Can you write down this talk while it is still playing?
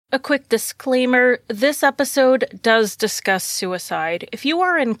A quick disclaimer, this episode does discuss suicide. If you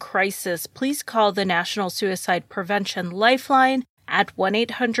are in crisis, please call the National Suicide Prevention Lifeline at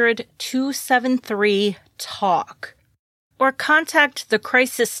 1-800-273-TALK. Or contact the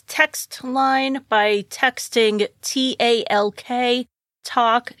crisis text line by texting TALK,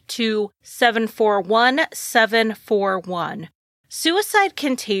 TALK to 741-741. Suicide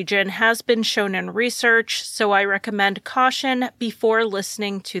contagion has been shown in research, so I recommend caution before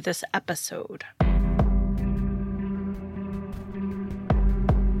listening to this episode.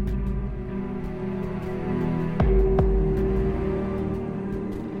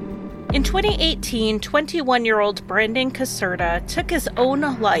 In 2018, 21-year-old Brandon Caserta took his own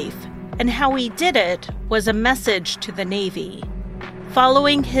life, and how he did it was a message to the Navy.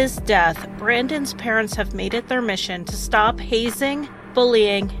 Following his death, Brandon's parents have made it their mission to stop hazing,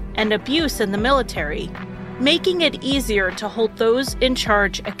 bullying, and abuse in the military, making it easier to hold those in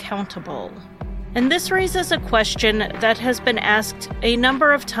charge accountable. And this raises a question that has been asked a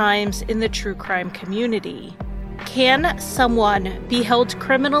number of times in the true crime community. Can someone be held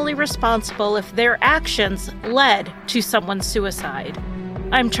criminally responsible if their actions led to someone's suicide?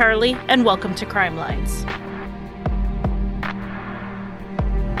 I'm Charlie, and welcome to Crime Lines.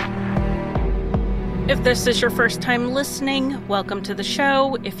 If this is your first time listening, welcome to the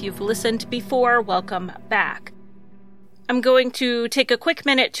show. If you've listened before, welcome back. I'm going to take a quick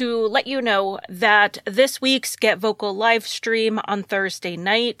minute to let you know that this week's Get Vocal live stream on Thursday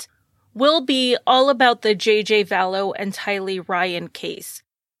night will be all about the J.J. Vallow and Tylee Ryan case.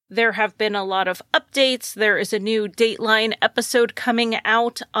 There have been a lot of updates. There is a new Dateline episode coming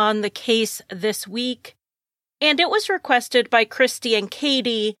out on the case this week. And it was requested by Christy and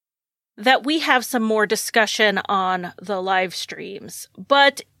Katie that we have some more discussion on the live streams.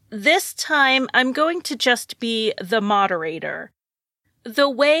 But this time, I'm going to just be the moderator. The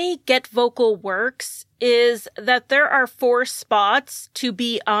way Get Vocal works is that there are 4 spots to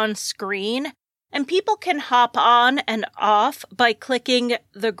be on screen, and people can hop on and off by clicking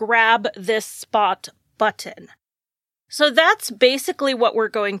the Grab This Spot button. So that's basically what we're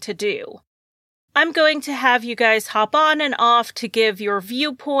going to do. I'm going to have you guys hop on and off to give your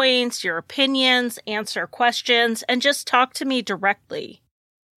viewpoints, your opinions, answer questions, and just talk to me directly.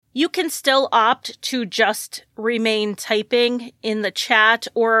 You can still opt to just remain typing in the chat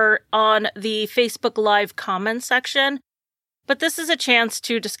or on the Facebook Live comment section, but this is a chance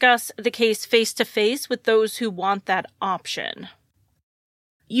to discuss the case face-to-face with those who want that option.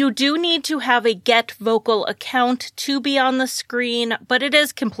 You do need to have a Get Vocal account to be on the screen, but it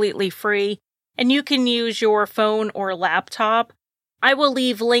is completely free, and you can use your phone or laptop. I will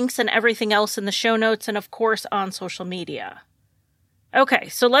leave links and everything else in the show notes and, of course, on social media. Okay,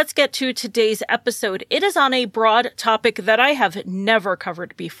 so let's get to today's episode. It is on a broad topic that I have never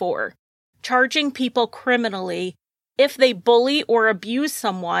covered before: charging people criminally if they bully or abuse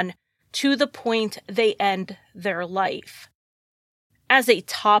someone to the point they end their life. As a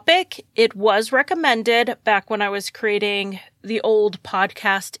topic, it was recommended back when I was creating the old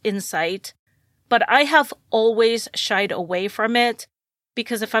podcast Insight, but I have always shied away from it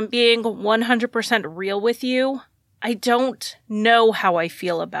because if I'm being 100% real with you, I don't know how I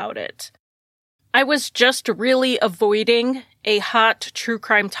feel about it. I was just really avoiding a hot true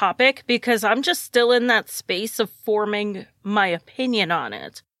crime topic because I'm just still in that space of forming my opinion on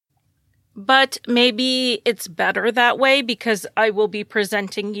it. But maybe it's better that way because I will be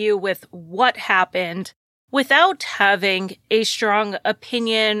presenting you with what happened without having a strong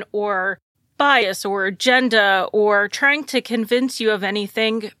opinion or bias or agenda or trying to convince you of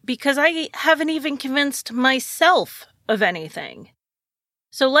anything because I haven't even convinced myself of anything.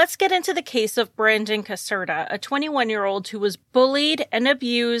 So let's get into the case of Brandon Caserta, a 21-year-old who was bullied and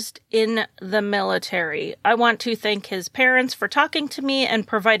abused in the military. I want to thank his parents for talking to me and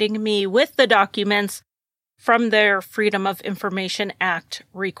providing me with the documents from their Freedom of Information Act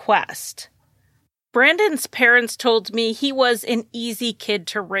request. Brandon's parents told me he was an easy kid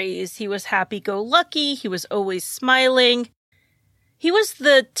to raise. He was happy-go-lucky. He was always smiling. He was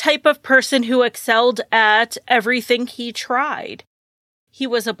the type of person who excelled at everything he tried. He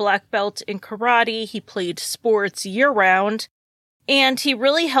was a black belt in karate. He played sports year-round. And he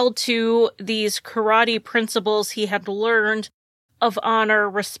really held to these karate principles he had learned of honor,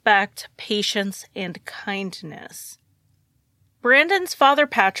 respect, patience, and kindness. Brandon's father,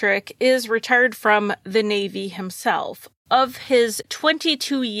 Patrick, is retired from the Navy himself. Of his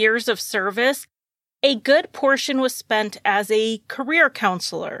 22 years of service, a good portion was spent as a career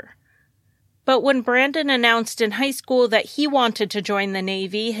counselor. But when Brandon announced in high school that he wanted to join the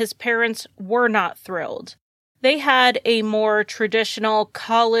Navy, his parents were not thrilled. They had a more traditional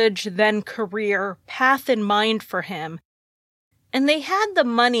college then career path in mind for him, and they had the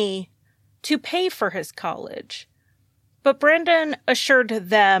money to pay for his college. But Brandon assured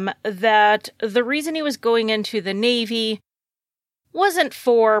them that the reason he was going into the Navy wasn't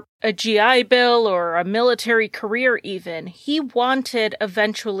for a GI Bill or a military career even. He wanted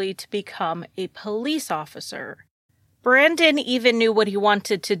eventually to become a police officer. Brandon even knew what he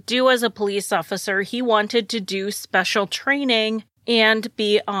wanted to do as a police officer. He wanted to do special training and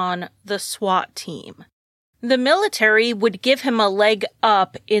be on the SWAT team. The military would give him a leg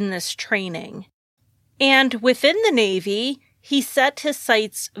up in this training. And within the Navy, he set his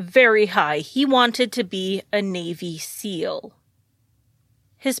sights very high. He wanted to be a Navy SEAL.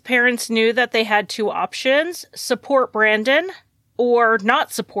 His parents knew that they had two options: support Brandon or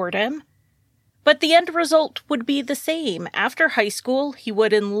not support him. But the end result would be the same. After high school, he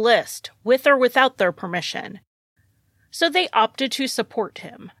would enlist, with or without their permission. So they opted to support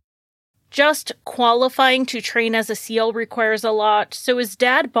him. Just qualifying to train as a SEAL requires a lot, so his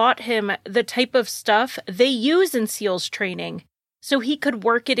dad bought him the type of stuff they use in SEALs training, so he could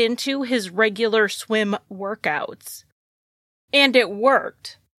work it into his regular swim workouts. And it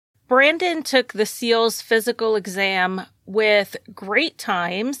worked. Brandon took the SEALs physical exam with great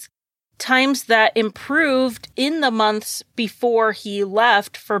times that improved in the months before he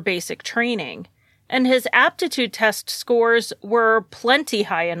left for basic training, and his aptitude test scores were plenty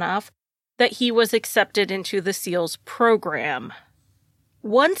high enough that he was accepted into the SEALs program.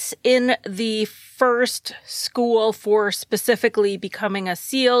 Once in the first school for specifically becoming a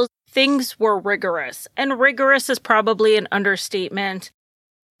SEAL, things were rigorous, and rigorous is probably an understatement.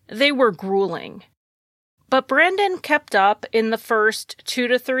 They were grueling. But Brandon kept up in the first 2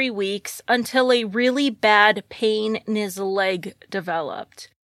 to 3 weeks until a really bad pain in his leg developed.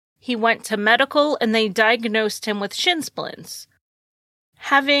 He went to medical and they diagnosed him with shin splints.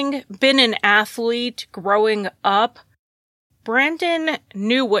 Having been an athlete growing up, Brandon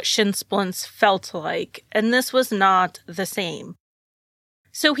knew what shin splints felt like, and this was not the same.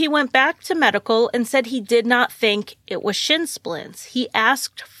 So he went back to medical and said he did not think it was shin splints. He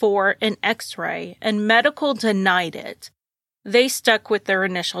asked for an X-ray, and medical denied it. They stuck with their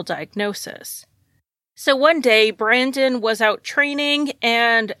initial diagnosis. So one day, Brandon was out training,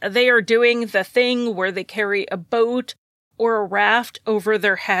 and they are doing the thing where they carry a boat or a raft over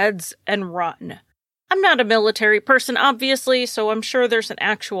their heads and run. I'm not a military person, obviously, so I'm sure there's an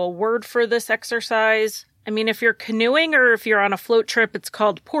actual word for this exercise. I mean, if you're canoeing or if you're on a float trip, it's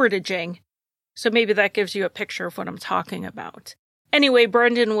called portaging. So maybe that gives you a picture of what I'm talking about. Anyway,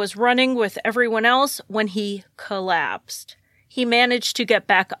 Brandon was running with everyone else when he collapsed. He managed to get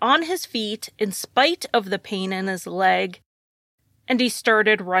back on his feet in spite of the pain in his leg, and he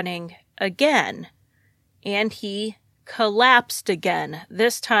started running again. And he collapsed again,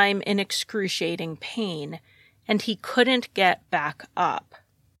 this time in excruciating pain, and he couldn't get back up.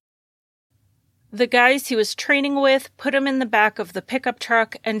 The guys he was training with put him in the back of the pickup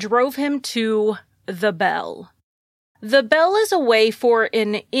truck and drove him to the Bell. The Bell is a way for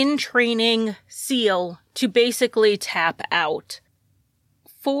an in-training SEAL to basically tap out.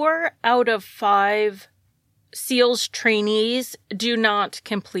 4 out of 5 SEALs trainees do not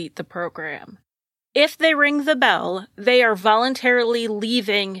complete the program. If they ring the bell, they are voluntarily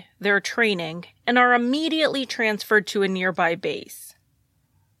leaving their training and are immediately transferred to a nearby base.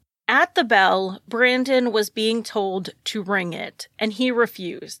 At the Bell, Brandon was being told to ring it, and he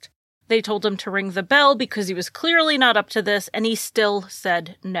refused. They told him to ring the bell because he was clearly not up to this, and he still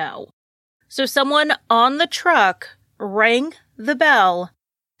said no. So someone on the truck rang the bell,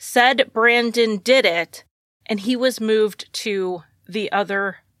 said Brandon did it, and he was moved to the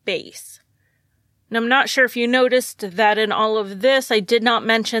other base. And I'm not sure if you noticed that in all of this, I did not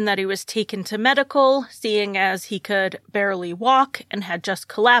mention that he was taken to medical, seeing as he could barely walk and had just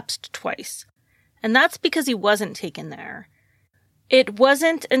collapsed twice. And that's because he wasn't taken there. It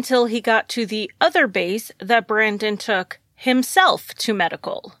wasn't until he got to the other base that Brandon took himself to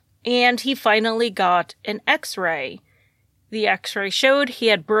medical, and he finally got an X-ray. The X-ray showed he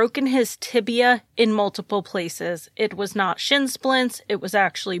had broken his tibia in multiple places. It was not shin splints, it was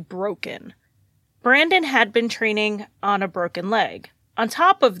actually broken. Brandon had been training on a broken leg. On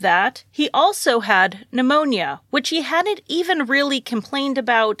top of that, he also had pneumonia, which he hadn't even really complained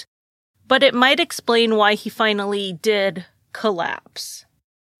about, but it might explain why he finally did collapse.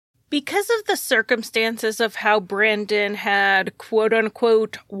 Because of the circumstances of how Brandon had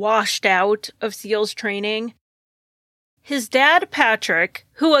quote-unquote washed out of SEALs training, his dad, Patrick,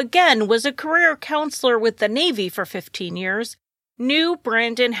 who again was a career counselor with the Navy for 15 years, knew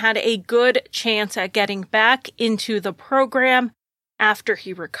Brandon had a good chance at getting back into the program after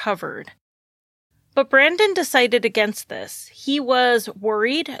he recovered. But Brandon decided against this. He was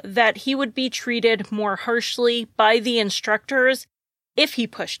worried that he would be treated more harshly by the instructors if he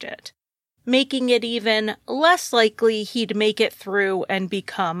pushed it, making it even less likely he'd make it through and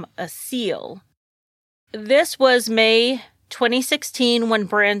become a SEAL. This was May 2016 when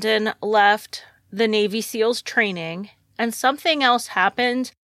Brandon left the Navy SEALs training, and something else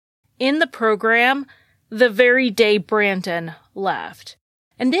happened in the program the very day Brandon left,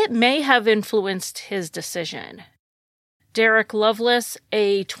 and it may have influenced his decision. Derek Lovelace,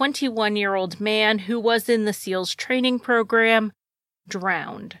 a 21-year-old man who was in the SEALs training program,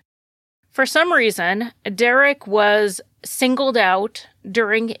 drowned. For some reason, Derek was singled out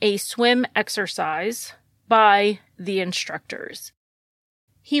during a swim exercise by the instructors.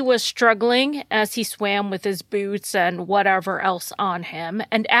 He was struggling as he swam with his boots and whatever else on him,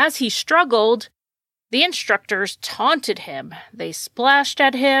 and as he struggled, the instructors taunted him. They splashed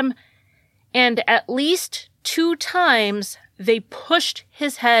at him, and at least 2 times they pushed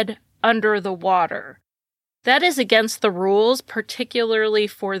his head under the water. That is against the rules, particularly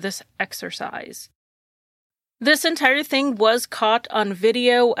for this exercise. This entire thing was caught on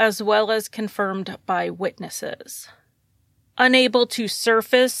video as well as confirmed by witnesses. Unable to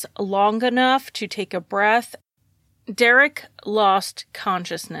surface long enough to take a breath, Derek lost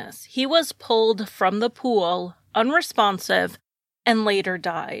consciousness. He was pulled from the pool, unresponsive, and later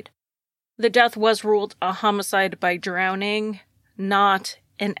died. The death was ruled a homicide by drowning, not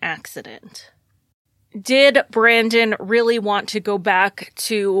an accident. Did Brandon really want to go back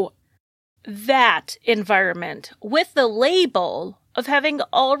to that environment with the label of having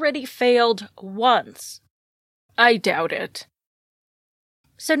already failed once? I doubt it.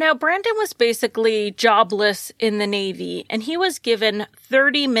 So now Brandon was basically jobless in the Navy, and he was given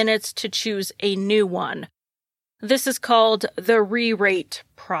 30 minutes to choose a new one. This is called the re-rate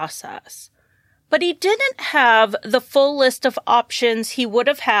process. But he didn't have the full list of options he would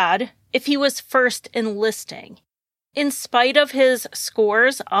have had if he was first enlisting. In spite of his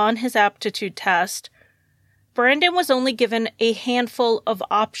scores on his aptitude test, Brandon was only given a handful of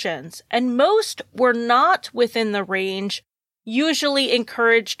options, and most were not within the range usually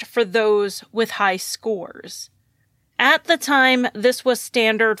encouraged for those with high scores. At the time, this was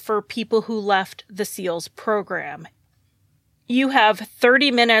standard for people who left the SEALs program. You have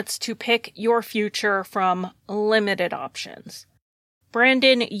 30 minutes to pick your future from limited options.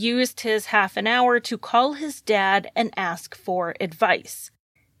 Brandon used his half an hour to call his dad and ask for advice.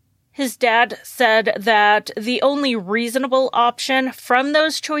 His dad said that the only reasonable option from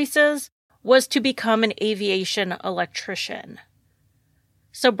those choices was to become an aviation electrician.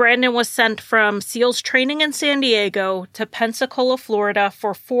 So Brandon was sent from SEALs training in San Diego to Pensacola, Florida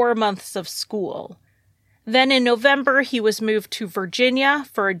for 4 months of school. Then in November, he was moved to Virginia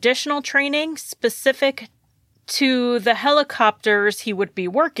for additional training specific to the helicopters he would be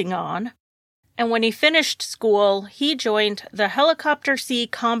working on. And when he finished school, he joined the Helicopter Sea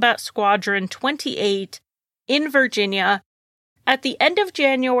Combat Squadron 28 in Virginia at the end of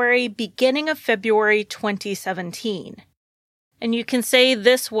January, beginning of February 2017. And you can say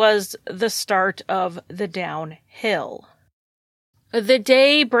this was the start of the downhill. The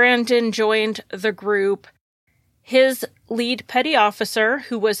day Brandon joined the group, his lead petty officer,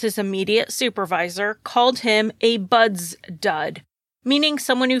 who was his immediate supervisor, called him a buds dud, meaning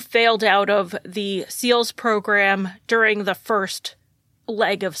someone who failed out of the SEALs program during the first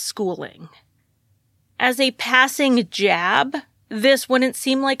leg of schooling. As a passing jab, this wouldn't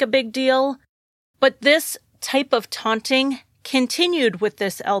seem like a big deal, but this type of taunting continued with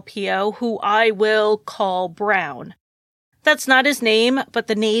this LPO, who I will call Brown. That's not his name, but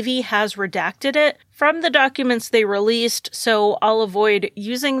the Navy has redacted it from the documents they released, so I'll avoid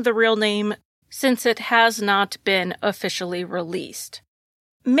using the real name since it has not been officially released.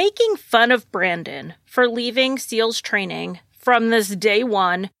 Making fun of Brandon for leaving SEALs training from this day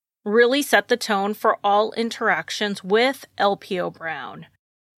one really set the tone for all interactions with LPO Brown.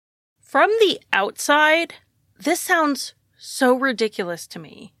 From the outside, this sounds so ridiculous to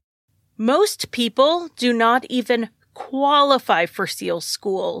me. Most people do not even qualify for SEAL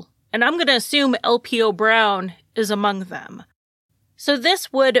school, and I'm going to assume LPO Brown is among them. So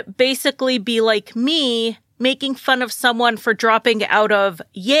this would basically be like me making fun of someone for dropping out of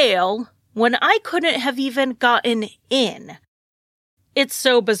Yale when I couldn't have even gotten in. It's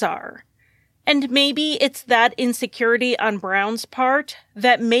so bizarre. And maybe it's that insecurity on Brown's part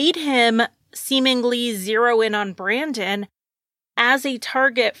that made him seemingly zero in on Brandon as a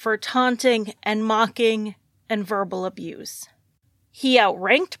target for taunting and mocking and verbal abuse. He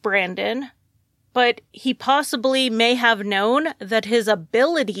outranked Brandon, but he possibly may have known that his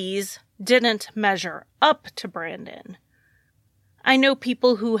abilities didn't measure up to Brandon. I know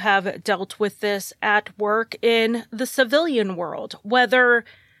people who have dealt with this at work in the civilian world, whether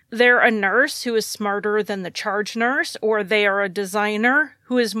they're a nurse who is smarter than the charge nurse, or they are a designer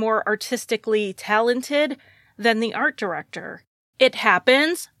who is more artistically talented than the art director. It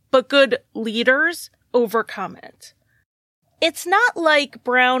happens, but good leaders overcome it. It's not like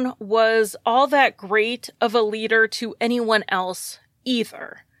Brown was all that great of a leader to anyone else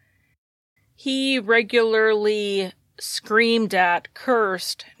either. He regularly screamed at,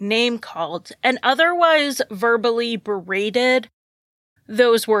 cursed, name-called, and otherwise verbally berated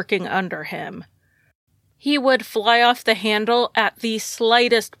those working under him. He would fly off the handle at the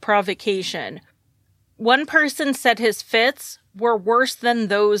slightest provocation. One person said his fits were worse than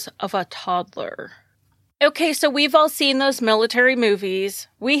those of a toddler. Okay, so we've all seen those military movies.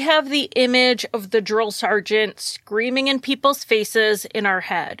 We have the image of the drill sergeant screaming in people's faces in our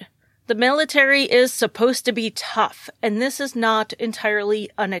head. The military is supposed to be tough, and this is not entirely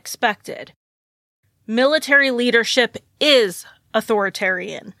unexpected. Military leadership is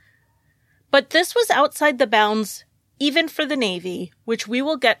authoritarian. But this was outside the bounds, even for the Navy, which we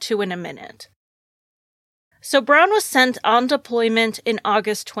will get to in a minute. So Brown was sent on deployment in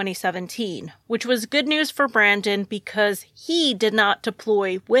August 2017, which was good news for Brandon because he did not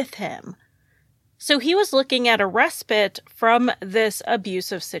deploy with him. So he was looking at a respite from this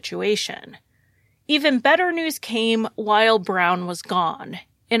abusive situation. Even better news came while Brown was gone.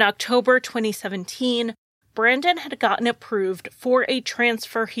 In October 2017, Brandon had gotten approved for a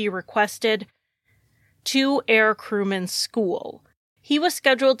transfer he requested to Air Crewman School. He was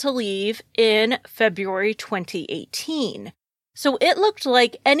scheduled to leave in February 2018. So it looked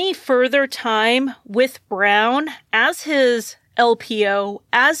like any further time with Brown as his LPO,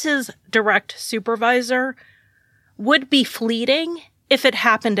 as his direct supervisor, would be fleeting if it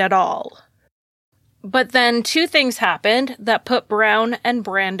happened at all. But then two things happened that put Brown and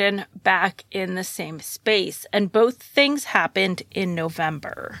Brandon back in the same space, and both things happened in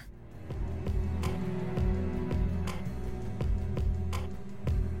November.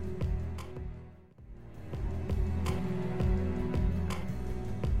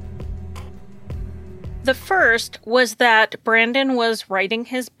 The first was that Brandon was riding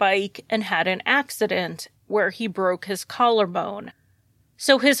his bike and had an accident where he broke his collarbone.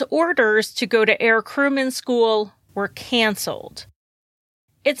 So his orders to go to Air Crewman School were canceled.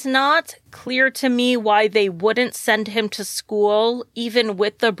 It's not clear to me why they wouldn't send him to school even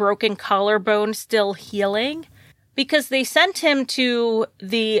with the broken collarbone still healing, because they sent him to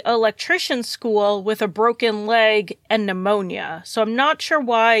the electrician school with a broken leg and pneumonia. So I'm not sure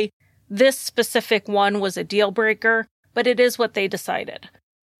why this specific one was a deal breaker, but it is what they decided.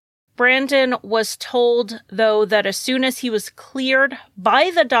 Brandon was told, though, that as soon as he was cleared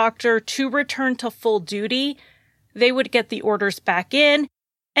by the doctor to return to full duty, they would get the orders back in,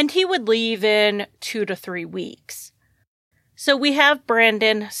 and he would leave in 2 to 3 weeks. So we have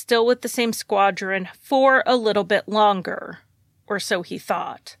Brandon still with the same squadron for a little bit longer, or so he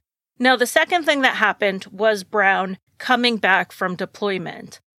thought. Now, the second thing that happened was Brown coming back from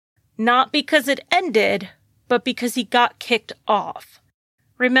deployment. Not because it ended, but because he got kicked off.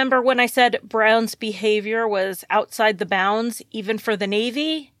 Remember when I said Brown's behavior was outside the bounds, even for the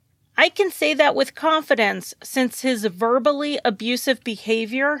Navy? I can say that with confidence, since his verbally abusive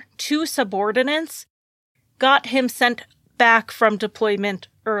behavior to subordinates got him sent back from deployment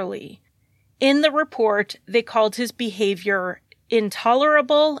early. In the report, they called his behavior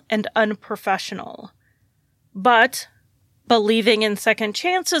intolerable and unprofessional. But believing in second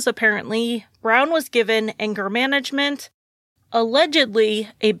chances, apparently, Brown was given anger management, allegedly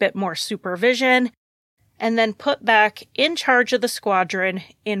a bit more supervision, and then put back in charge of the squadron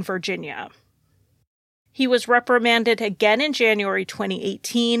in Virginia. He was reprimanded again in January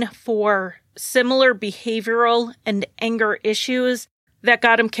 2018 for similar behavioral and anger issues that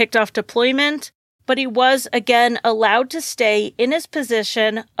got him kicked off deployment, but he was again allowed to stay in his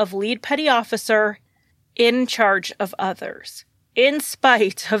position of lead petty officer in charge of others, in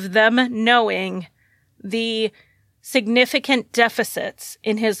spite of them knowing the significant deficits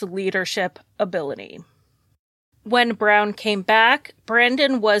in his leadership ability. When Brown came back,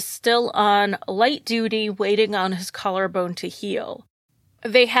 Brandon was still on light duty waiting on his collarbone to heal.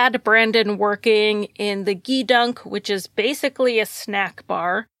 They had Brandon working in the Gedunk, which is basically a snack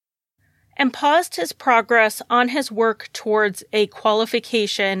bar, and paused his progress on his work towards a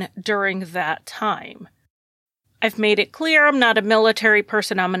qualification during that time. I've made it clear I'm not a military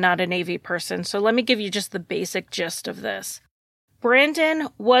person, I'm not a Navy person, so let me give you just the basic gist of this. Brandon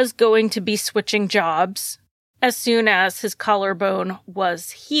was going to be switching jobs as soon as his collarbone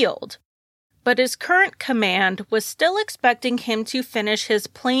was healed, but his current command was still expecting him to finish his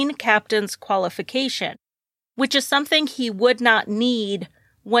plane captain's qualification, which is something he would not need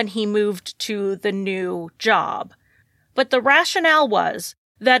when he moved to the new job. But the rationale was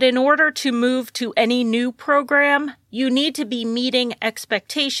that in order to move to any new program, you need to be meeting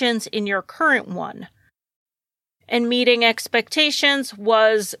expectations in your current one. And meeting expectations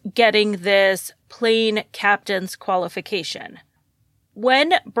was getting this plane captain's qualification.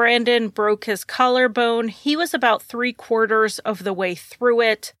 When Brandon broke his collarbone, he was about 3/4 of the way through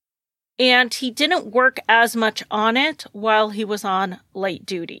it, and he didn't work as much on it while he was on light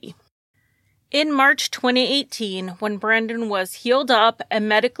duty. In March 2018, when Brandon was healed up and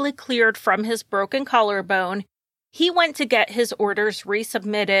medically cleared from his broken collarbone, he went to get his orders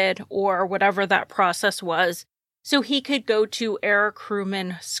resubmitted or whatever that process was so he could go to air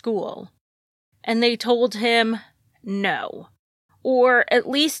crewman school. And they told him no, or at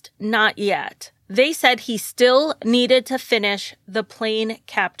least not yet. They said he still needed to finish the plane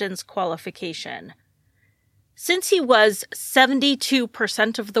captain's qualification. Since he was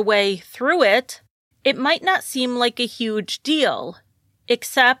 72% of the way through it, it might not seem like a huge deal,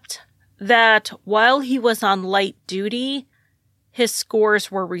 except that while he was on light duty, his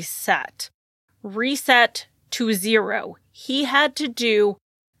scores were reset to 0. He had to do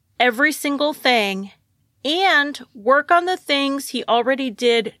every single thing and work on the things he already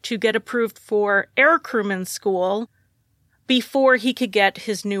did to get approved for air crewman school before he could get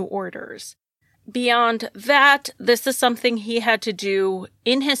his new orders. Beyond that, this is something he had to do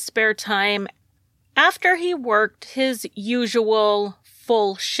in his spare time after he worked his usual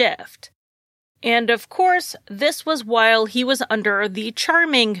full shift. And of course, this was while he was under the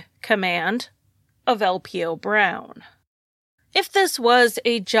charming command of LPO Brown. If this was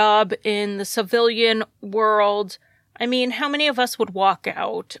a job in the civilian world, I mean, how many of us would walk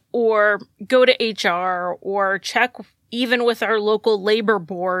out or go to HR or check even with our local labor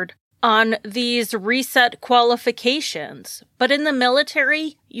board on these reset qualifications? But in the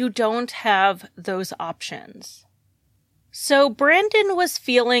military, you don't have those options. So Brandon was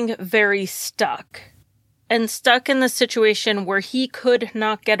feeling very stuck in the situation where he could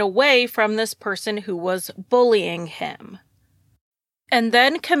not get away from this person who was bullying him. And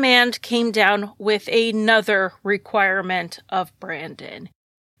then command came down with another requirement of Brandon.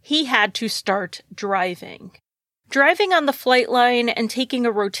 He had to start driving. Driving on the flight line and taking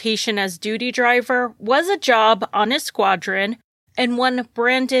a rotation as duty driver was a job on his squadron, and one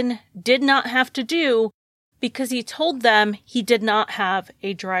Brandon did not have to do because he told them he did not have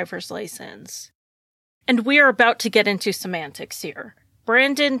a driver's license. And we are about to get into semantics here.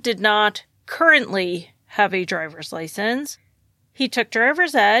 Brandon did not currently have a driver's license. He took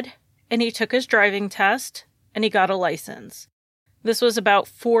driver's ed, and he took his driving test, and he got a license. This was about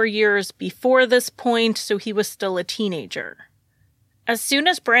 4 years before this point, so he was still a teenager. As soon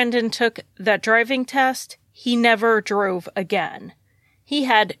as Brandon took that driving test, he never drove again. He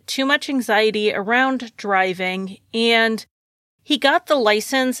had too much anxiety around driving, and he got the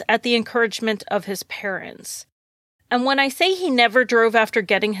license at the encouragement of his parents. And when I say he never drove after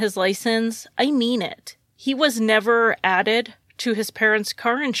getting his license, I mean it. He was never added to his parents'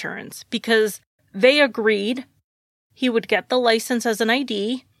 car insurance because they agreed he would get the license as an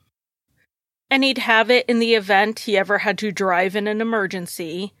ID, and he'd have it in the event he ever had to drive in an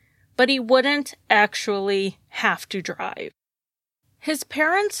emergency, but he wouldn't actually have to drive. His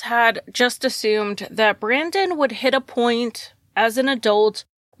parents had just assumed that Brandon would hit a point as an adult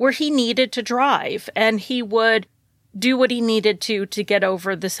where he needed to drive, and he would do what he needed to get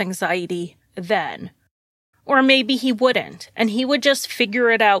over this anxiety then. Or maybe he wouldn't, and he would just figure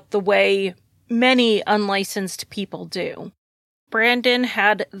it out the way many unlicensed people do. Brandon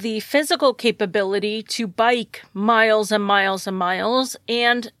had the physical capability to bike miles and miles and miles,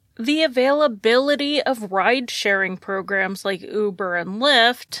 and the availability of ride-sharing programs like Uber and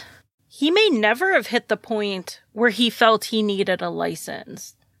Lyft. He may never have hit the point where he felt he needed a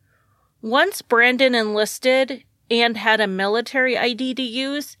license. Once Brandon enlisted and had a military ID to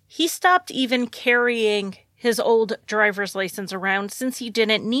use, he stopped even carrying his old driver's license around since he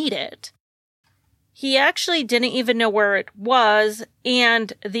didn't need it. He actually didn't even know where it was,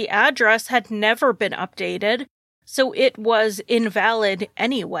 and the address had never been updated, so it was invalid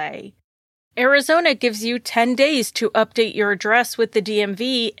anyway. Arizona gives you 10 days to update your address with the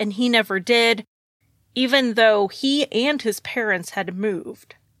DMV, and he never did, even though he and his parents had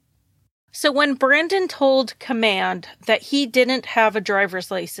moved. So when Brandon told command that he didn't have a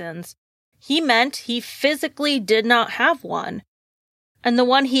driver's license, he meant he physically did not have one, And the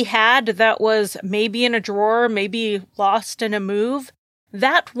one he had that was maybe in a drawer, maybe lost in a move,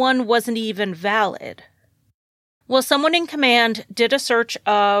 that one wasn't even valid. Well, someone in command did a search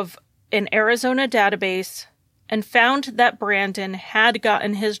of an Arizona database and found that Brandon had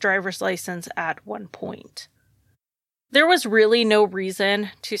gotten his driver's license at one point. There was really no reason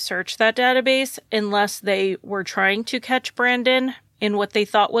to search that database unless they were trying to catch Brandon in what they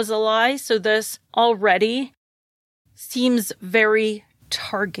thought was a lie, so this already seems very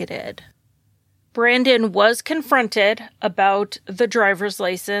targeted. Brandon was confronted about the driver's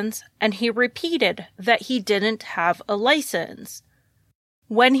license, and he repeated that he didn't have a license.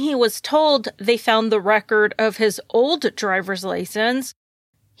 When he was told they found the record of his old driver's license,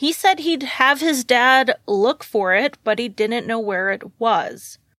 he said he'd have his dad look for it, but he didn't know where it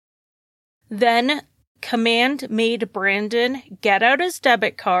was. Then, command made Brandon get out his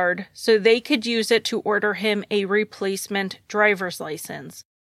debit card so they could use it to order him a replacement driver's license,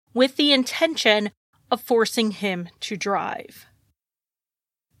 with the intention of forcing him to drive.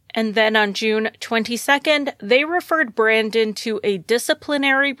 And then on June 22nd, they referred Brandon to a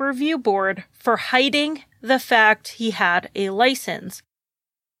disciplinary review board for hiding the fact he had a license,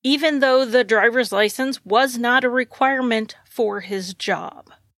 even though the driver's license was not a requirement for his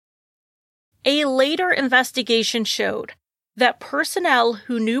job. A later investigation showed that personnel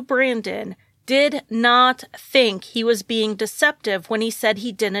who knew Brandon did not think he was being deceptive when he said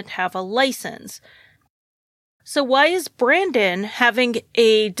he didn't have a license. So why is Brandon having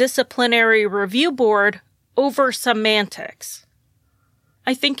a disciplinary review board over semantics?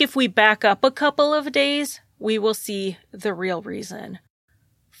 I think if we back up a couple of days, we will see the real reason.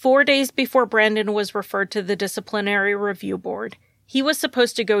 4 days before Brandon was referred to the disciplinary review board, he was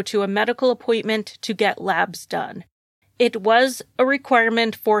supposed to go to a medical appointment to get labs done. It was a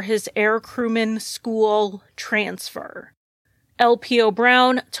requirement for his air crewman school transfer. LPO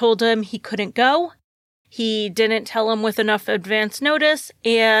Brown told him he couldn't go. He didn't tell him with enough advance notice,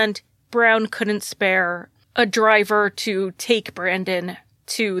 and Brown couldn't spare a driver to take Brandon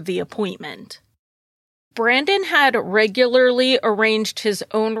to the appointment. Brandon had regularly arranged his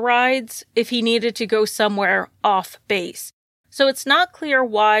own rides if he needed to go somewhere off base, so it's not clear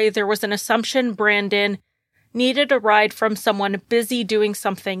why there was an assumption Brandon needed a ride from someone busy doing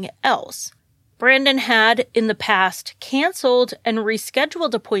something else. Brandon had, in the past, canceled and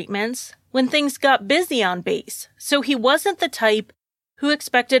rescheduled appointments when things got busy on base, so he wasn't the type who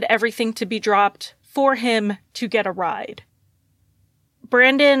expected everything to be dropped for him to get a ride.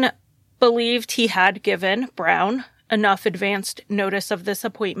 Brandon believed he had given Brown enough advanced notice of this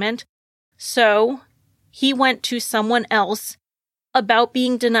appointment, so he went to someone else about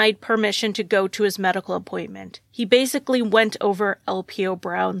being denied permission to go to his medical appointment. He basically went over LPO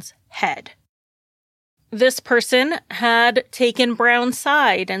Brown's head. This person had taken Brown's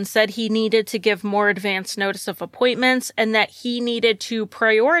side and said he needed to give more advance notice of appointments and that he needed to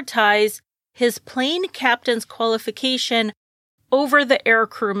prioritize his plane captain's qualification over the air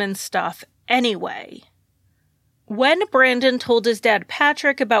crewman stuff anyway. When Brandon told his dad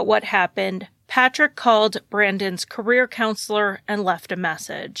Patrick about what happened, Patrick called Brandon's career counselor and left a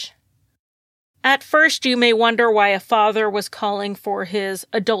message. At first, you may wonder why a father was calling for his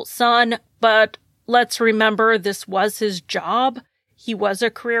adult son, but let's remember this was his job. He was a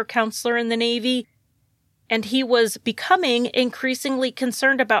career counselor in the Navy, and he was becoming increasingly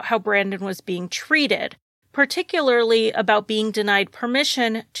concerned about how Brandon was being treated, particularly about being denied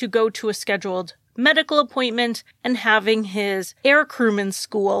permission to go to a scheduled medical appointment and having his air crewman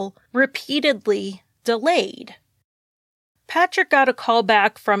school repeatedly delayed. Patrick got a call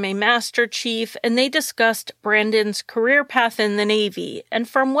back from a master chief, and they discussed Brandon's career path in the Navy, and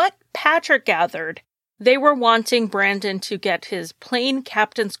from what Patrick gathered, they were wanting Brandon to get his plane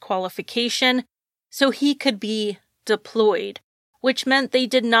captain's qualification so he could be deployed, which meant they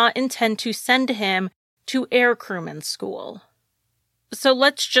did not intend to send him to air crewman school. So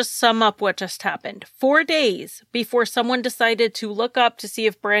let's just sum up what just happened. 4 days before someone decided to look up to see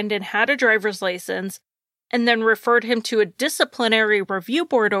if Brandon had a driver's license and then referred him to a disciplinary review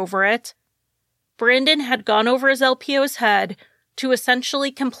board over it, Brandon had gone over his LPO's head to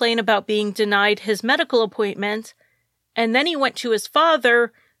essentially complain about being denied his medical appointment, and then he went to his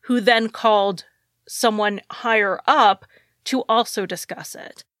father, who then called someone higher up to also discuss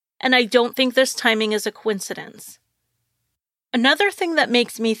it. And I don't think this timing is a coincidence. Another thing that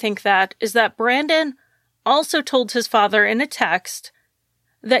makes me think that is that Brandon also told his father in a text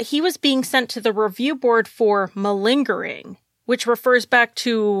that he was being sent to the review board for malingering, which refers back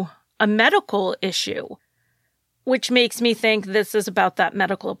to a medical issue, which makes me think this is about that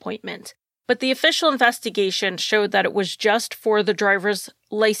medical appointment. but the official investigation showed that it was just for the driver's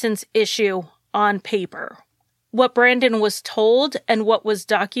license issue on paper. What Brandon was told and what was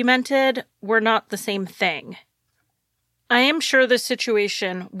documented were not the same thing. I am sure the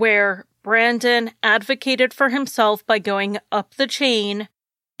situation where Brandon advocated for himself by going up the chain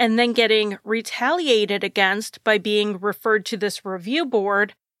and then getting retaliated against by being referred to this review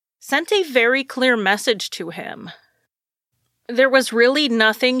board sent a very clear message to him. There was really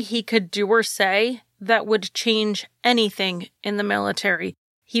nothing he could do or say that would change anything in the military.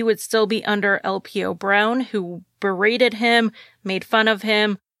 He would still be under LPO Brown, who berated him, made fun of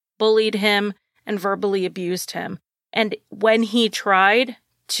him, bullied him, and verbally abused him. And when he tried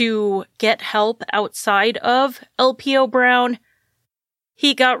to get help outside of LPO Brown,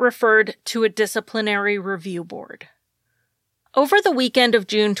 he got referred to a disciplinary review board. Over the weekend of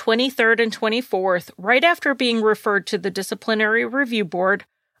June 23rd and 24th, right after being referred to the disciplinary review board,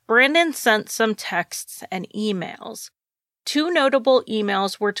 Brandon sent some texts and emails. 2 notable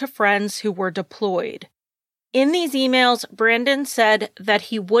emails were to friends who were deployed. In these emails, Brandon said that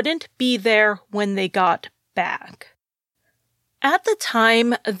he wouldn't be there when they got back. At the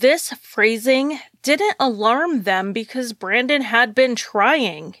time, this phrasing didn't alarm them because Brandon had been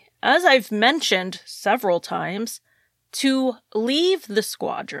trying, as I've mentioned several times, to leave the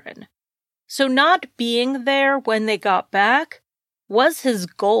squadron. So not being there when they got back was his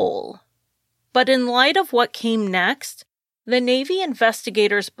goal. But in light of what came next, the Navy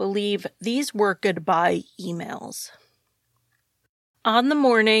investigators believe these were goodbye emails. On the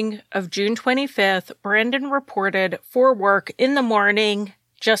morning of June 25th, Brandon reported for work in the morning,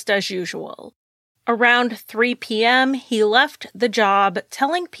 just as usual. Around 3 p.m., he left the job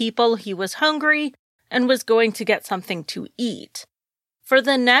telling people he was hungry and was going to get something to eat. For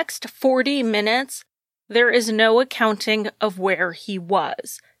the next 40 minutes, there is no accounting of where he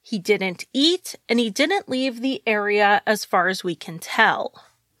was. He didn't eat, and he didn't leave the area as far as we can tell.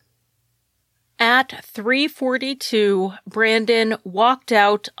 At 3:42, Brandon walked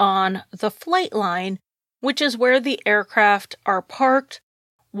out on the flight line, which is where the aircraft are parked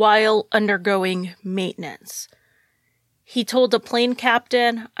while undergoing maintenance. He told a plane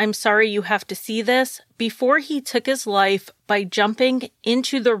captain, "I'm sorry you have to see this," before he took his life by jumping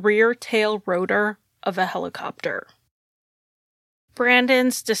into the rear tail rotor of a helicopter.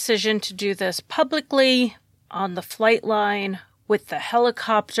 Brandon's decision to do this publicly, on the flight line, with the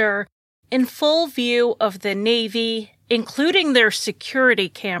helicopter, in full view of the Navy, including their security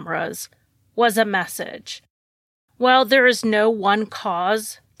cameras, was a message. While there is no one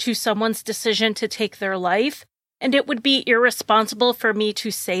cause to someone's decision to take their life, and it would be irresponsible for me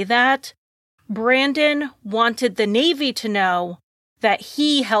to say that, Brandon wanted the Navy to know that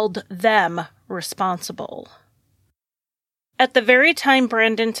he held them responsible. At the very time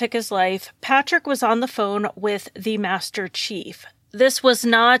Brandon took his life, Patrick was on the phone with the Master Chief. This was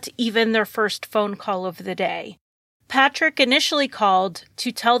not even their first phone call of the day. Patrick initially called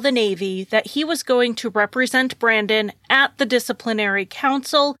to tell the Navy that he was going to represent Brandon at the disciplinary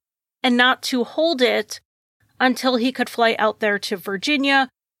council and not to hold it until he could fly out there to Virginia,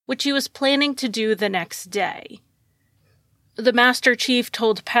 which he was planning to do the next day. The Master Chief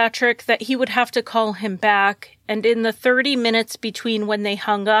told Patrick that he would have to call him back, and in the 30 minutes between when they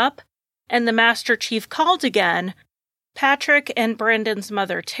hung up and the Master Chief called again, Patrick and Brandon's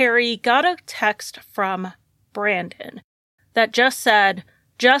mother, Terry, got a text from Brandon that just said,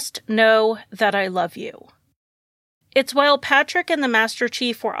 "Just know that I love you." It's while Patrick and the Master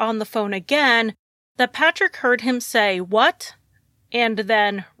Chief were on the phone again that Patrick heard him say, "What?" and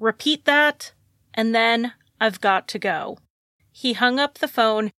then repeat that, and then, "I've got to go." He hung up the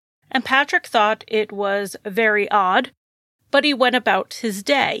phone, and Patrick thought it was very odd, but he went about his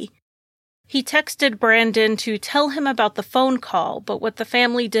day. He texted Brandon to tell him about the phone call, but what the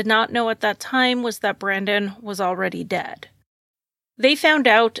family did not know at that time was that Brandon was already dead. They found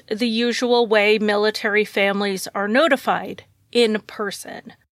out the usual way military families are notified, in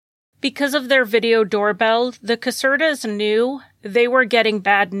person. Because of their video doorbell, the Casertas knew they were getting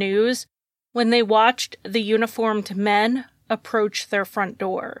bad news when they watched the uniformed men approach their front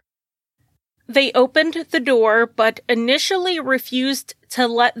door. They opened the door, but initially refused to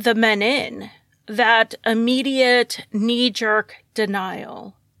let the men in. That immediate knee-jerk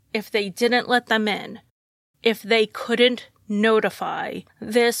denial. If they didn't let them in, if they couldn't notify,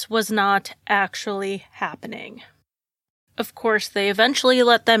 this was not actually happening. Of course, they eventually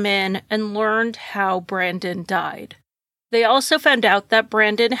let them in and learned how Brandon died. They also found out that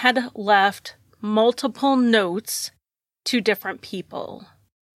Brandon had left multiple notes to different people.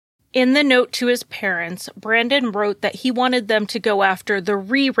 In the note to his parents, Brandon wrote that he wanted them to go after the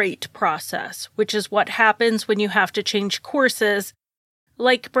re-rate process, which is what happens when you have to change courses,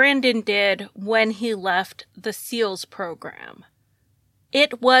 like Brandon did when he left the SEALs program.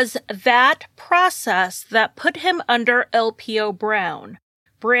 It was that process that put him under LPO Brown.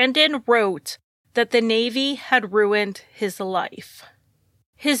 Brandon wrote that the Navy had ruined his life.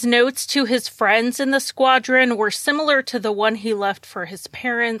 His notes to his friends in the squadron were similar to the one he left for his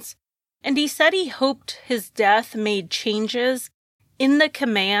parents, and he said he hoped his death made changes in the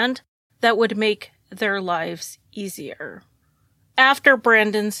command that would make their lives easier. After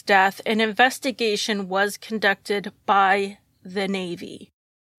Brandon's death, an investigation was conducted by the Navy.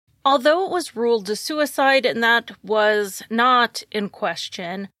 Although it was ruled a suicide and that was not in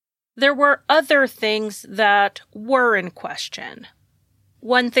question, there were other things that were in question.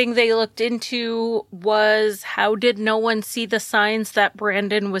 One thing they looked into was how did no one see the signs that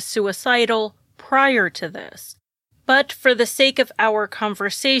Brandon was suicidal prior to this? But for the sake of our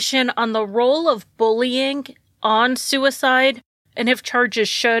conversation on the role of bullying on suicide, and if charges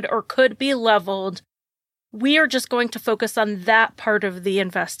should or could be leveled, we are just going to focus on that part of the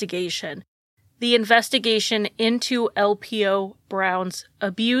investigation into LPO Brown's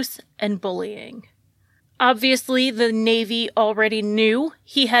abuse and bullying. Obviously, the Navy already knew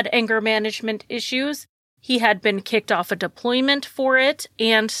he had anger management issues. He had been kicked off a deployment for it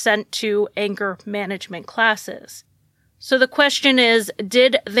and sent to anger management classes. So the question is,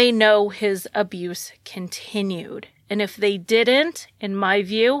 did they know his abuse continued? And if they didn't, in my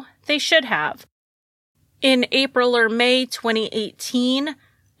view, they should have. In April or May 2018,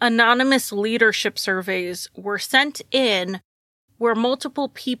 anonymous leadership surveys were sent in where multiple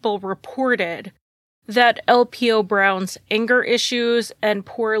people reported that LPO Brown's anger issues and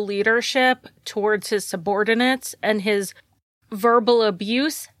poor leadership towards his subordinates and his verbal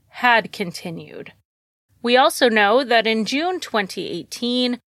abuse had continued. We also know that in June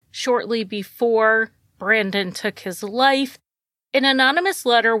 2018, shortly before Brandon took his life, an anonymous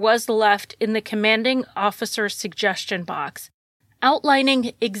letter was left in the commanding officer's suggestion box,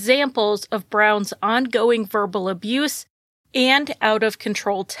 outlining examples of Brown's ongoing verbal abuse and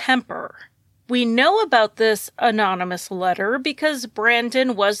out-of-control temper. We know about this anonymous letter because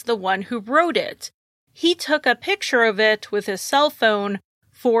Brandon was the one who wrote it. He took a picture of it with his cell phone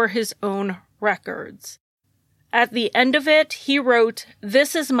for his own records. At the end of it, he wrote,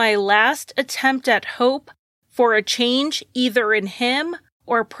 "This is my last attempt at hope for a change either in him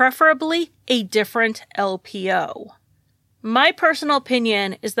or preferably a different LPO." My personal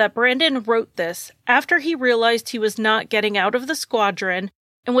opinion is that Brandon wrote this after he realized he was not getting out of the squadron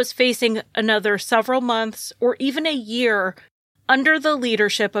and was facing another several months or even a year under the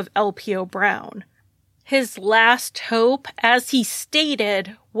leadership of LPO Brown. His last hope, as he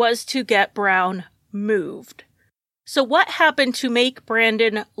stated, was to get Brown moved. So what happened to make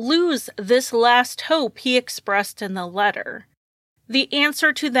Brandon lose this last hope he expressed in the letter? The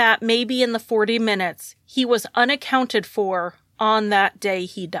answer to that may be in the 40 minutes he was unaccounted for on that day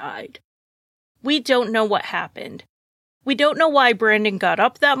he died. We don't know what happened. We don't know why Brandon got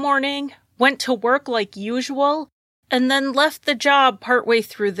up that morning, went to work like usual, and then left the job partway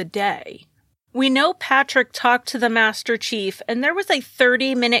through the day. We know Patrick talked to the Master Chief, and there was a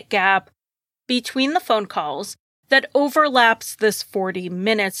 30-minute gap between the phone calls that overlaps this 40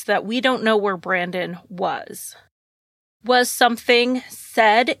 minutes that we don't know where Brandon was. Was something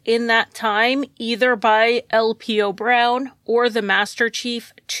said in that time either by LPO Brown or the Master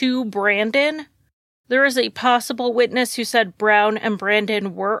Chief to Brandon? There is a possible witness who said Brown and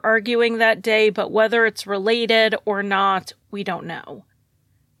Brandon were arguing that day, but whether it's related or not, we don't know.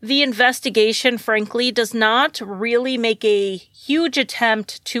 The investigation, frankly, does not really make a huge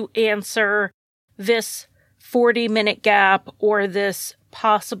attempt to answer this 40-minute gap or this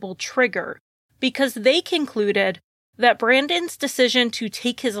possible trigger, because they concluded that Brandon's decision to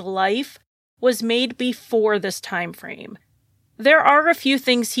take his life was made before this time frame. There are a few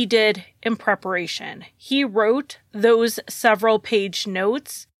things he did in preparation. He wrote those several-page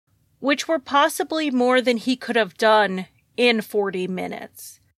notes, which were possibly more than he could have done in 40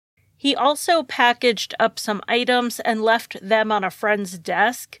 minutes. He also packaged up some items and left them on a friend's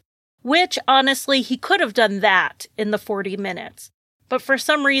desk, which, honestly, he could have done that in the 40 minutes. But for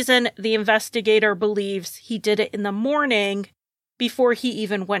some reason, the investigator believes he did it in the morning before he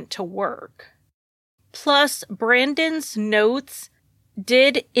even went to work. Plus, Brandon's notes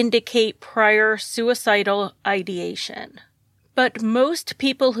did indicate prior suicidal ideation. But most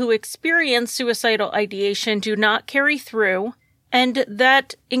people who experience suicidal ideation do not carry through, and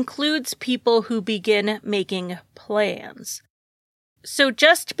that includes people who begin making plans. So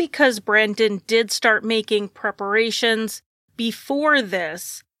just because Brandon did start making preparations before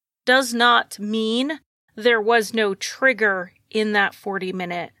this does not mean there was no trigger in that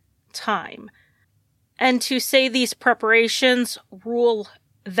 40-minute time. And to say these preparations rule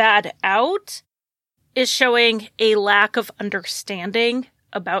that out is showing a lack of understanding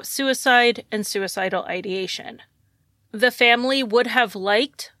about suicide and suicidal ideation. The family would have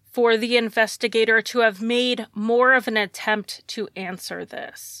liked for the investigator to have made more of an attempt to answer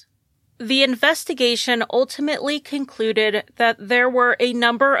this. The investigation ultimately concluded that there were a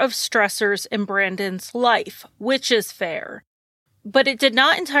number of stressors in Brandon's life, which is fair. But it did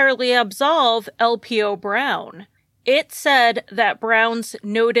not entirely absolve LPO Brown. It said that Brown's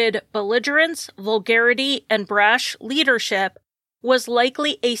noted belligerence, vulgarity, and brash leadership was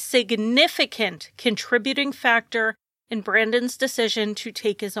likely a significant contributing factor in Brandon's decision to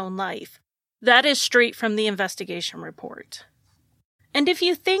take his own life. That is straight from the investigation report. And if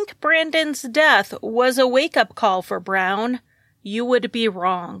you think Brandon's death was a wake-up call for Brown, you would be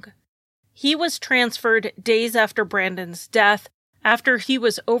wrong. He was transferred days after Brandon's death, after he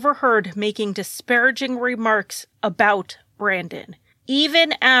was overheard making disparaging remarks about Brandon.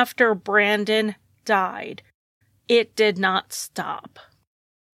 Even after Brandon died, it did not stop.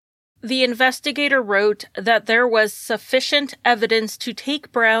 The investigator wrote that there was sufficient evidence to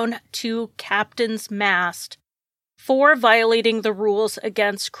take Brown to Captain's Mast for violating the rules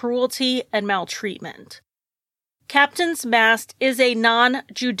against cruelty and maltreatment. Captain's Mast is a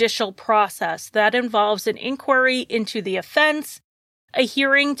non-judicial process that involves an inquiry into the offense, a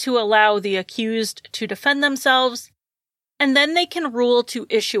hearing to allow the accused to defend themselves, and then they can rule to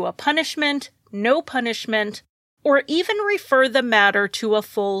issue a punishment, no punishment, or even refer the matter to a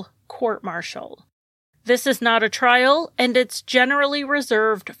full court-martial. This is not a trial, and it's generally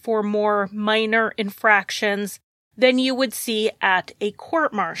reserved for more minor infractions than you would see at a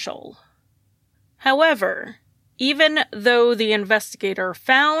court-martial. However, even though the investigator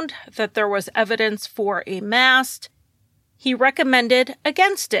found that there was evidence for a mast, he recommended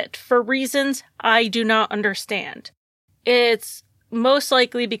against it for reasons I do not understand. It's most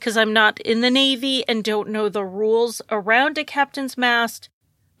likely because I'm not in the Navy and don't know the rules around a captain's mast,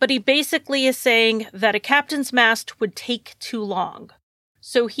 but he basically is saying that a captain's mast would take too long.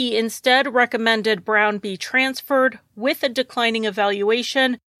 So he instead recommended Brown be transferred with a declining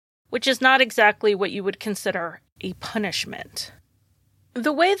evaluation, which is not exactly what you would consider a punishment.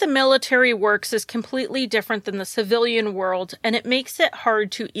 The way the military works is completely different than the civilian world, and it makes it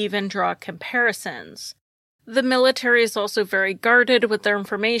hard to even draw comparisons. The military is also very guarded with their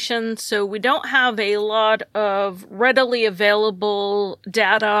information, so we don't have a lot of readily available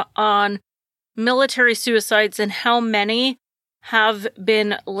data on military suicides and how many have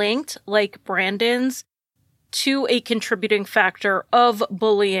been linked, like Brandon's, to a contributing factor of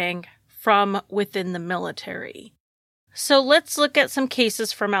bullying from within the military. So let's look at some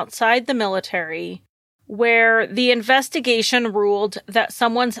cases from outside the military where the investigation ruled that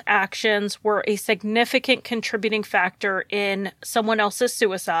someone's actions were a significant contributing factor in someone else's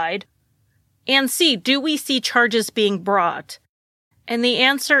suicide, and see, do we see charges being brought? And the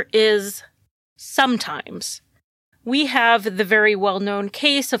answer is sometimes. We have the very well-known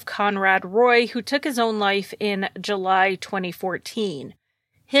case of Conrad Roy, who took his own life in July 2014.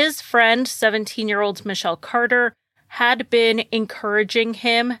 His friend, 17-year-old Michelle Carter, had been encouraging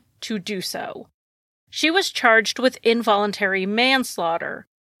him to do so. She was charged with involuntary manslaughter,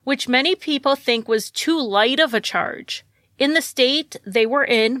 which many people think was too light of a charge. In the state they were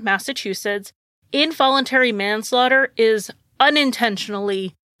in, Massachusetts, involuntary manslaughter is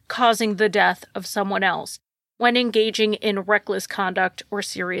unintentionally causing the death of someone else when engaging in reckless conduct or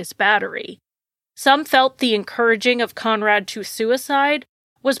serious battery. Some felt the encouraging of Conrad to suicide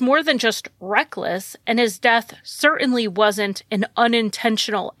was more than just reckless, and his death certainly wasn't an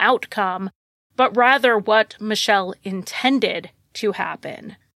unintentional outcome, but rather what Michelle intended to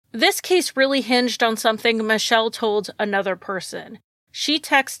happen. This case really hinged on something Michelle told another person. She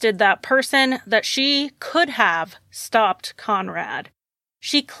texted that person that she could have stopped Conrad.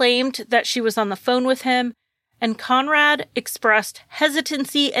 She claimed that she was on the phone with him, and Conrad expressed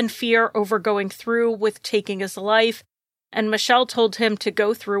hesitancy and fear over going through with taking his life, and Michelle told him to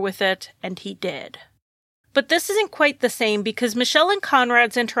go through with it, and he did. But this isn't quite the same because Michelle and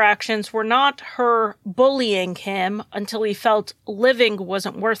Conrad's interactions were not her bullying him until he felt living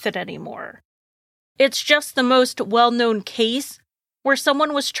wasn't worth it anymore. It's just the most well-known case where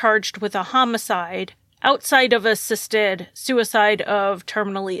someone was charged with a homicide outside of assisted suicide of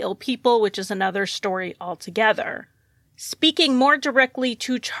terminally ill people, which is another story altogether. Speaking more directly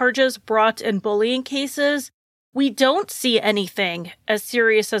to charges brought in bullying cases, We don't see anything as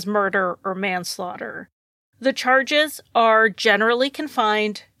serious as murder or manslaughter. The charges are generally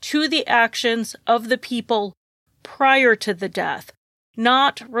confined to the actions of the people prior to the death,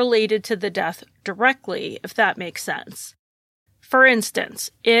 not related to the death directly, if that makes sense. For instance,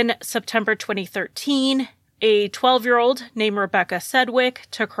 in September 2013, a 12-year-old named Rebecca Sedgwick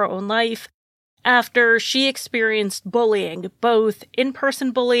took her own life after she experienced bullying, both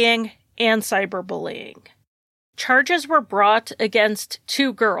in-person bullying and cyberbullying. Charges were brought against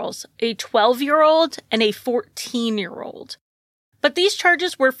two girls, a 12-year-old and a 14-year-old. But these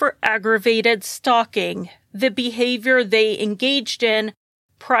charges were for aggravated stalking, the behavior they engaged in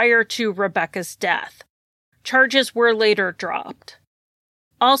prior to Rebecca's death. Charges were later dropped.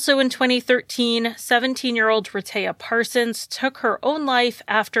 Also in 2013, 17-year-old Rehtaeh Parsons took her own life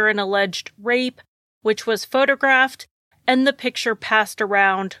after an alleged rape, which was photographed, and the picture passed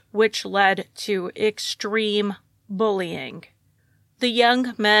around, which led to extreme bullying. The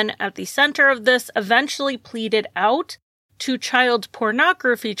young men at the center of this eventually pleaded out to child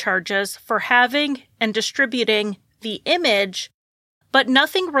pornography charges for having and distributing the image, but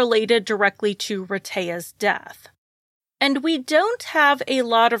nothing related directly to Rehtaeh's death. And we don't have a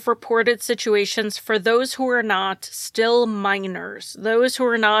lot of reported situations for those who are not still minors, those who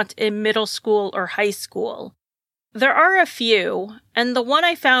are not in middle school or high school. There are a few, and the one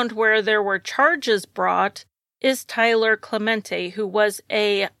I found where there were charges brought is Tyler Clemente, who was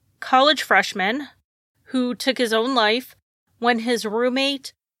a college freshman who took his own life when his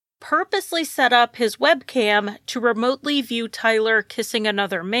roommate purposely set up his webcam to remotely view Tyler kissing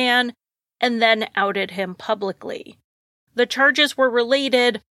another man and then outed him publicly. The charges were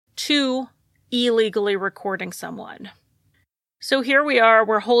related to illegally recording someone. So here we are,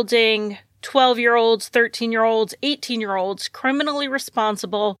 we're holding 12-year-olds, 13-year-olds, 18-year-olds criminally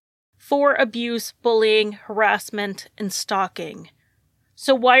responsible for abuse, bullying, harassment, and stalking.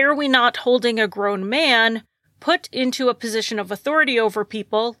 So why are we not holding a grown man put into a position of authority over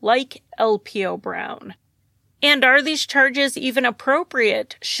people like LPO Brown? And are these charges even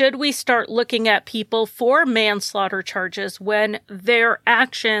appropriate? Should we start looking at people for manslaughter charges when their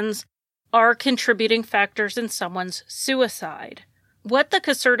actions are contributing factors in someone's suicide? What the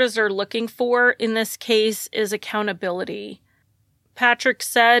Casertas are looking for in this case is accountability. Patrick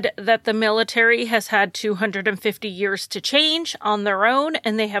said that the military has had 250 years to change on their own,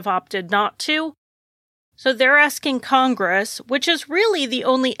 and they have opted not to. So they're asking Congress, which is really the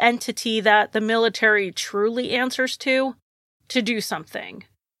only entity that the military truly answers to do something.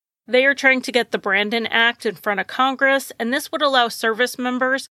 They are trying to get the Brandon Act in front of Congress, and this would allow service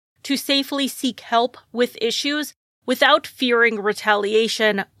members to safely seek help with issues without fearing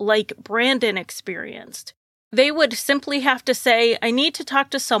retaliation like Brandon experienced. They would simply have to say, I need to talk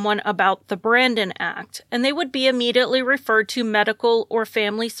to someone about the Brandon Act, and they would be immediately referred to medical or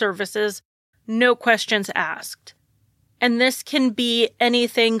family services, no questions asked. And this can be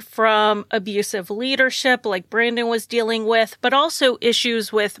anything from abusive leadership, like Brandon was dealing with, but also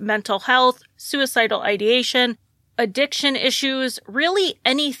issues with mental health, suicidal ideation, addiction issues, really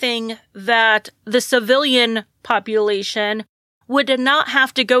anything that the civilian population would not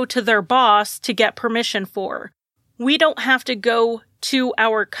have to go to their boss to get permission for. We don't have to go to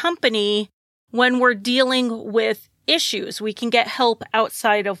our company when we're dealing with issues. We can get help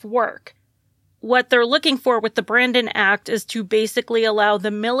outside of work. What they're looking for with the Brandon Act is to basically allow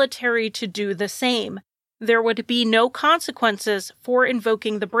the military to do the same. There would be no consequences for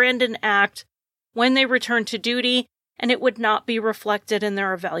invoking the Brandon Act when they return to duty, and it would not be reflected in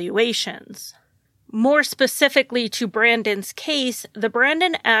their evaluations. More specifically to Brandon's case, the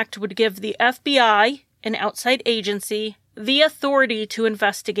Brandon Act would give the FBI, an outside agency, the authority to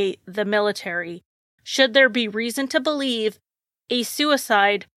investigate the military, should there be reason to believe a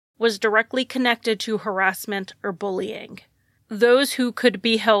suicide was directly connected to harassment or bullying. Those who could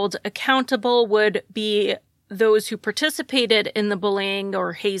be held accountable would be those who participated in the bullying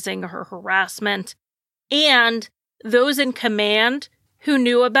or hazing or harassment, and those in command who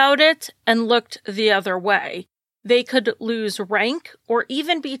knew about it and looked the other way. They could lose rank or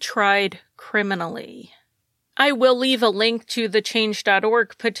even be tried criminally. I will leave a link to the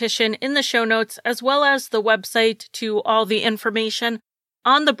Change.org petition in the show notes, as well as the website to all the information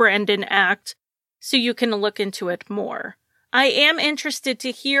on the Brandon Act, so you can look into it more. I am interested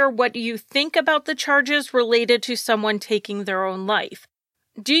to hear what you think about the charges related to someone taking their own life.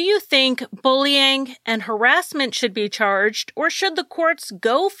 Do you think bullying and harassment should be charged, or should the courts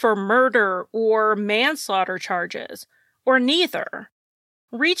go for murder or manslaughter charges, or neither?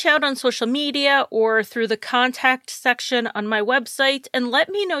 Reach out on social media or through the contact section on my website and let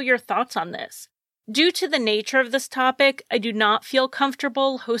me know your thoughts on this. Due to the nature of this topic, I do not feel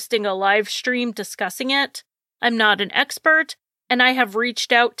comfortable hosting a live stream discussing it. I'm not an expert, and I have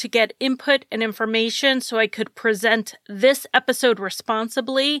reached out to get input and information so I could present this episode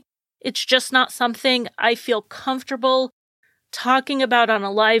responsibly. It's just not something I feel comfortable talking about on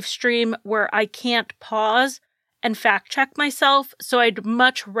a live stream where I can't pause and fact check myself, so I'd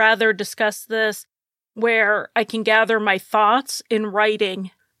much rather discuss this where I can gather my thoughts in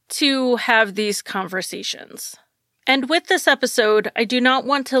writing to have these conversations. And with this episode, I do not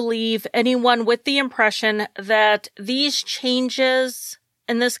want to leave anyone with the impression that these changes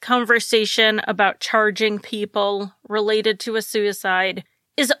in this conversation about charging people related to a suicide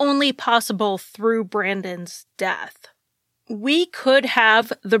is only possible through Brandon's death. We could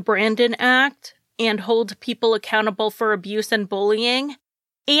have the Brandon Act and hold people accountable for abuse and bullying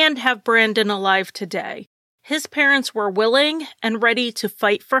and have Brandon alive today. His parents were willing and ready to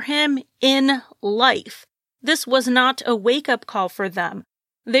fight for him in life. This was not a wake-up call for them.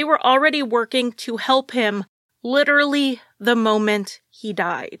 They were already working to help him literally the moment he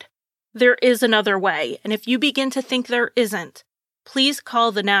died. There is another way, and if you begin to think there isn't, please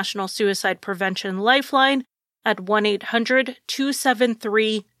call the National Suicide Prevention Lifeline at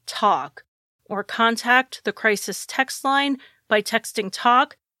 1-800-273-TALK or contact the crisis text line by texting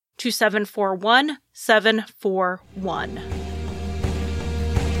TALK to 741-741.